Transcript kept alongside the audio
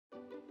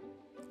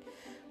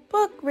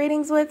Book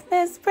Readings with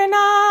Miss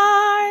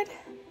Bernard.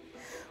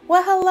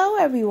 Well, hello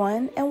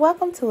everyone, and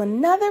welcome to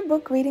another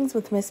Book Readings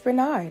with Miss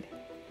Bernard.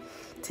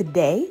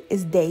 Today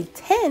is day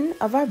 10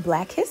 of our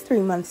Black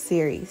History Month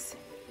series.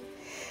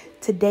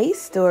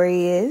 Today's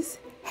story is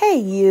Hey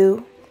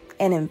You,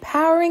 an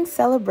empowering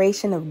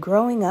celebration of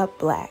growing up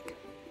Black.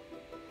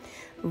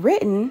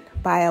 Written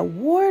by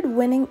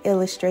award-winning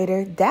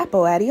illustrator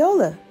Dapo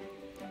Adeola.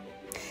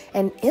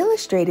 And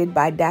illustrated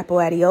by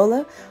Dapo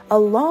Adeola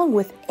along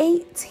with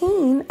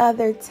 18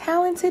 other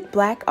talented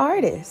Black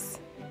artists.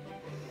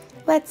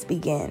 Let's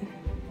begin.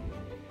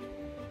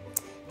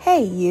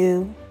 Hey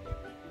You.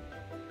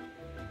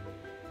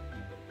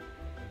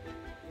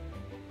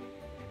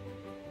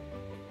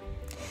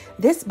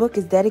 This book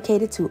is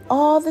dedicated to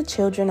all the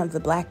children of the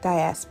Black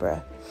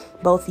diaspora,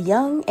 both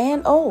young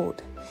and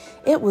old.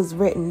 It was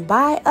written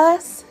by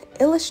us,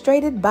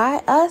 illustrated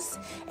by us,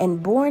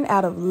 and born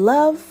out of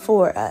love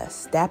for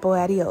us, Dapo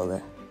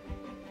Adeola.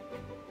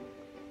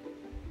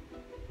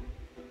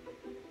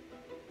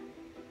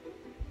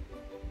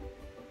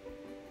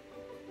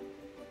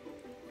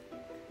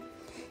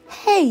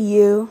 Hey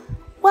you,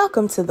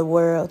 welcome to the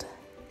world.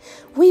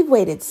 We've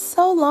waited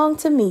so long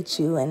to meet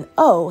you, and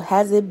oh,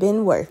 has it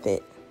been worth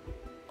it.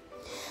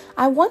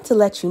 I want to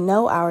let you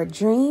know our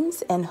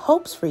dreams and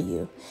hopes for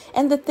you,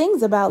 and the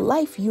things about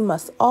life you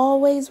must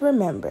always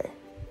remember.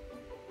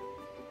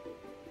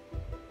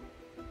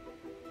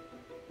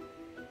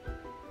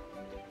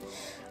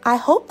 I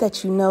hope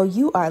that you know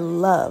you are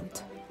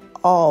loved,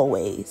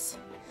 always.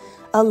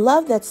 A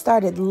love that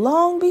started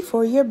long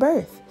before your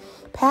birth,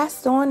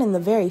 passed on in the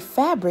very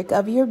fabric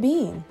of your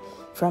being,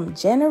 from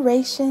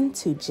generation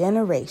to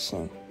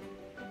generation.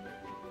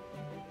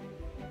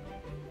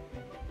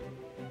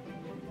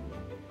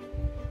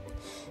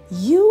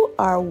 You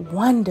are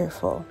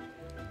wonderful.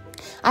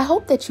 I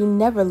hope that you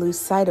never lose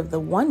sight of the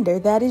wonder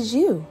that is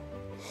you,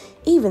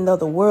 even though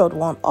the world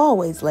won't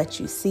always let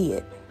you see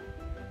it.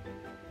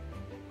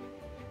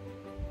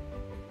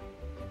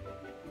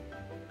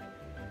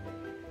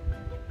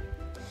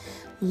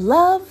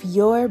 Love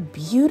your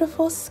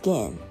beautiful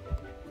skin.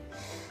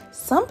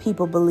 Some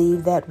people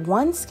believe that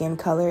one skin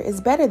color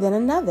is better than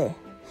another,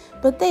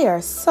 but they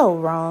are so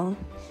wrong.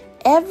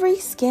 Every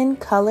skin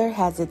color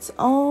has its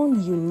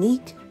own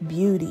unique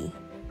beauty.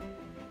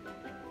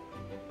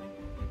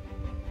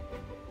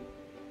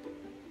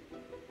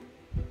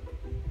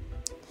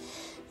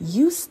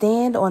 You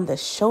stand on the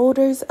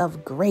shoulders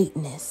of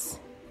greatness.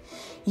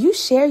 You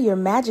share your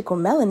magical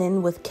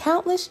melanin with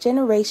countless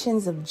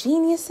generations of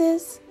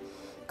geniuses,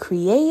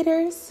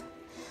 creators,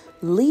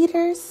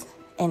 leaders,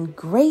 and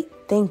great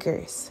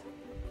thinkers.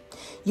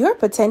 Your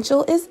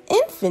potential is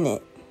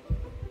infinite.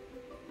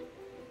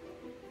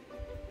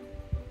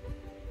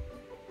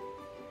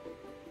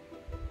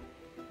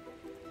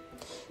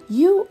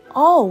 You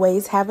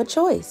always have a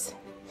choice.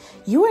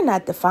 You are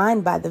not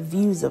defined by the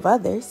views of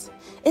others.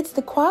 It's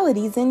the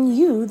qualities in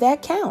you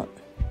that count.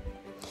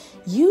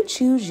 You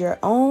choose your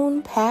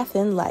own path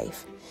in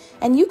life,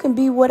 and you can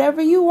be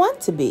whatever you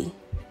want to be.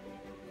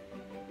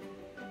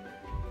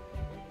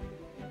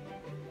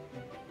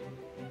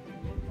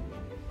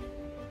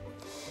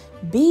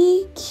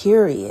 Be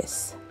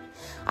curious.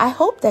 I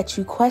hope that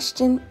you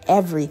question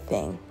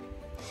everything.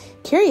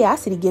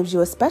 Curiosity gives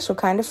you a special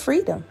kind of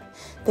freedom,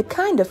 the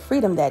kind of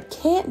freedom that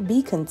can't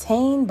be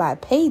contained by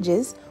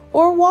pages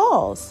or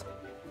walls.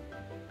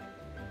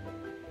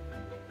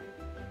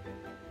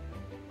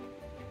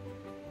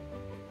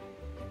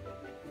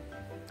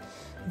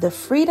 The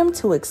freedom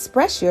to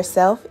express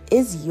yourself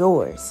is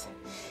yours.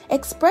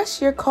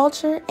 Express your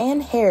culture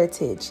and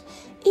heritage,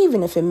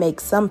 even if it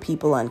makes some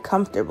people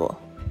uncomfortable.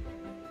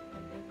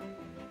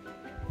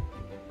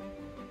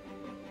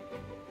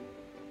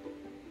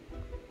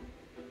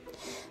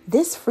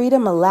 This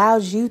freedom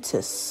allows you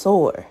to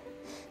soar,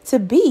 to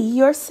be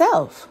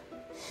yourself,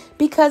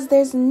 because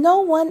there's no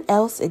one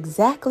else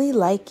exactly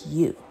like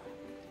you.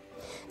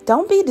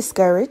 Don't be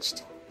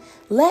discouraged.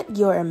 Let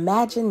your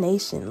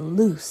imagination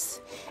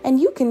loose, and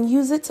you can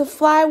use it to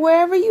fly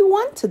wherever you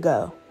want to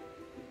go.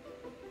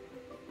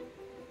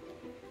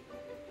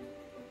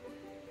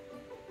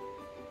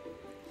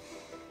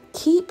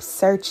 Keep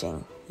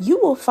searching. You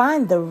will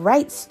find the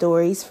right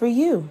stories for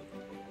you.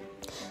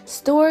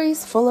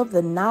 Stories full of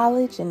the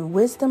knowledge and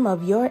wisdom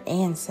of your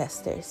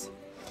ancestors.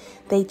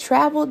 They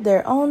traveled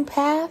their own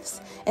paths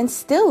and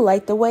still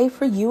light the way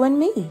for you and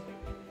me.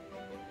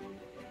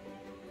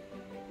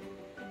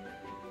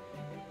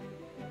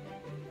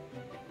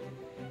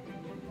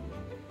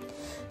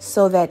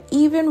 So that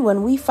even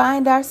when we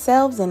find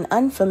ourselves in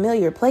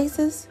unfamiliar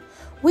places,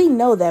 we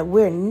know that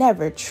we're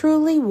never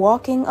truly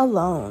walking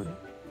alone.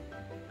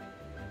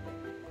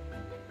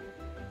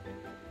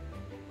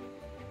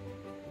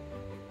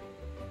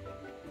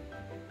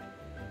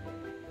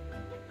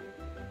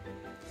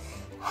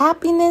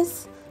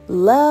 Happiness,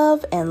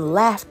 love, and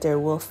laughter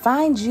will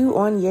find you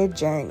on your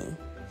journey.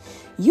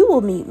 You will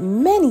meet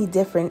many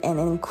different and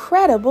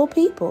incredible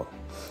people,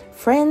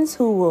 friends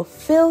who will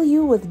fill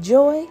you with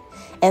joy,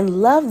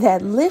 and love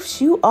that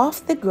lifts you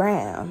off the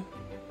ground.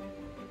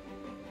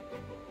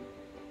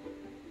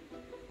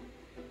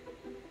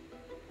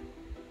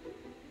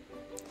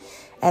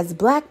 As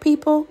Black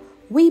people,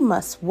 we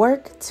must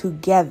work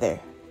together.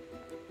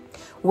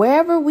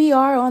 Wherever we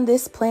are on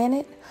this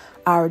planet,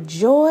 our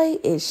joy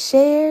is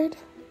shared,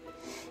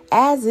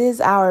 as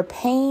is our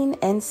pain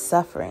and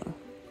suffering.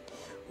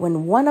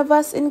 When one of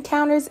us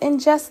encounters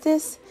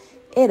injustice,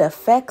 it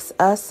affects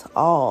us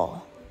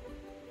all.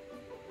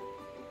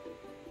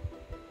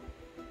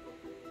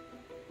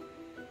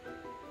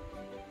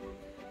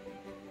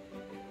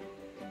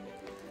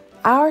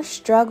 Our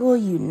struggle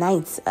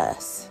unites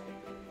us.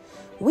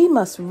 We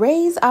must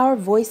raise our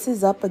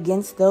voices up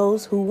against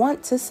those who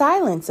want to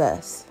silence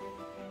us.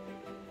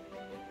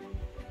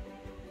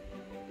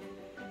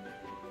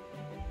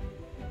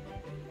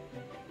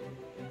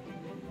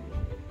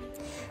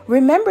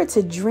 Remember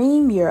to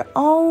dream your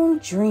own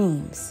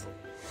dreams.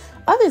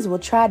 Others will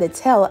try to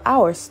tell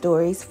our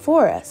stories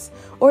for us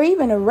or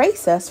even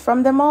erase us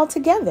from them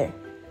altogether.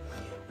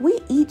 We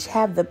each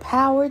have the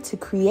power to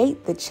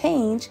create the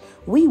change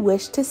we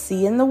wish to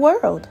see in the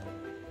world.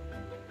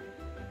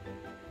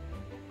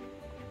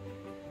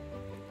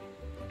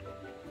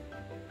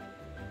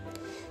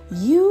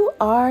 You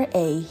are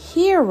a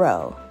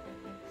hero.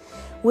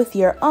 With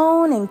your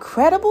own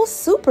incredible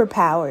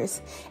superpowers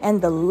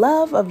and the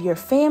love of your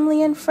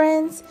family and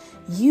friends,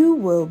 you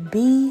will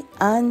be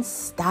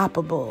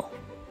unstoppable.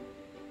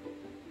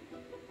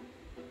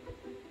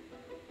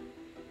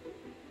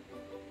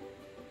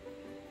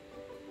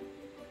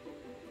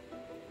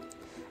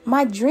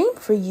 My dream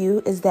for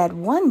you is that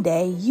one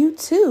day you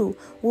too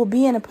will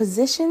be in a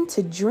position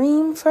to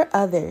dream for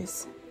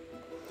others.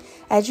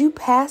 As you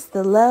pass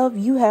the love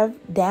you have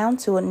down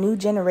to a new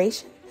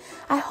generation,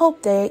 I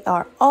hope they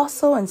are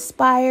also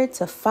inspired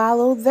to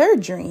follow their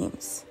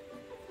dreams.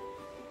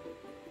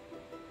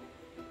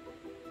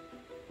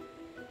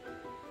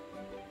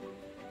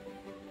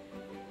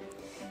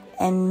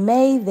 And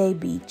may they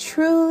be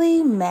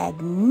truly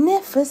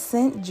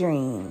magnificent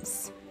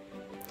dreams.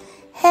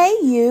 Hey,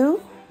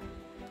 you.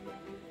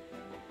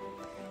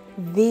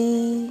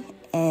 The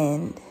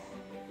end.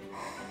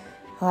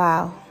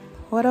 Wow,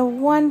 what a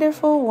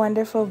wonderful,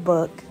 wonderful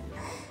book.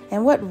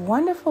 And what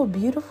wonderful,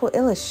 beautiful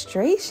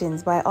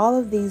illustrations by all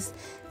of these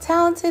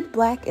talented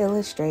Black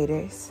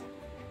illustrators.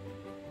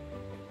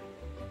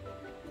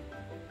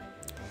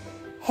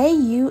 Hey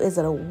You is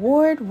an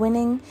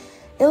award-winning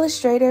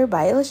illustrator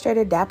by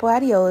illustrator Dapo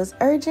Adeola's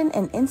urgent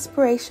and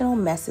inspirational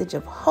message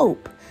of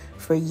hope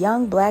for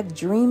young Black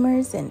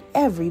dreamers and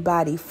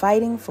everybody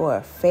fighting for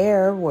a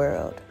fairer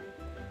world.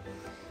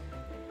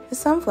 The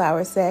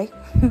sunflowers say,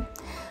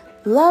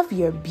 love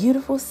your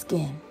beautiful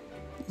skin.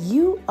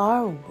 You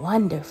are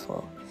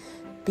wonderful.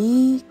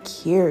 Be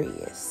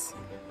curious.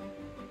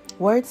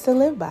 Words to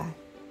live by.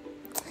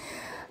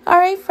 All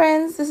right,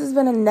 friends, this has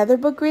been another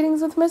Book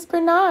Readings with Miss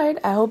Bernard.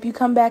 I hope you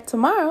come back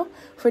tomorrow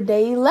for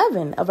day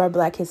 11 of our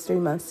Black History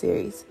Month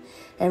series.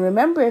 And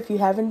remember, if you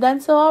haven't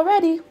done so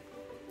already,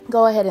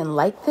 go ahead and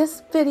like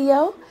this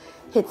video,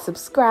 hit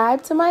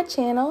subscribe to my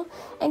channel,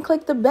 and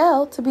click the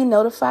bell to be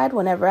notified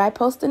whenever I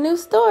post a new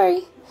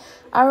story.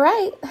 All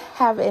right,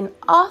 have an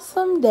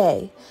awesome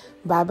day.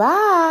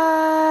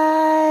 Bye-bye.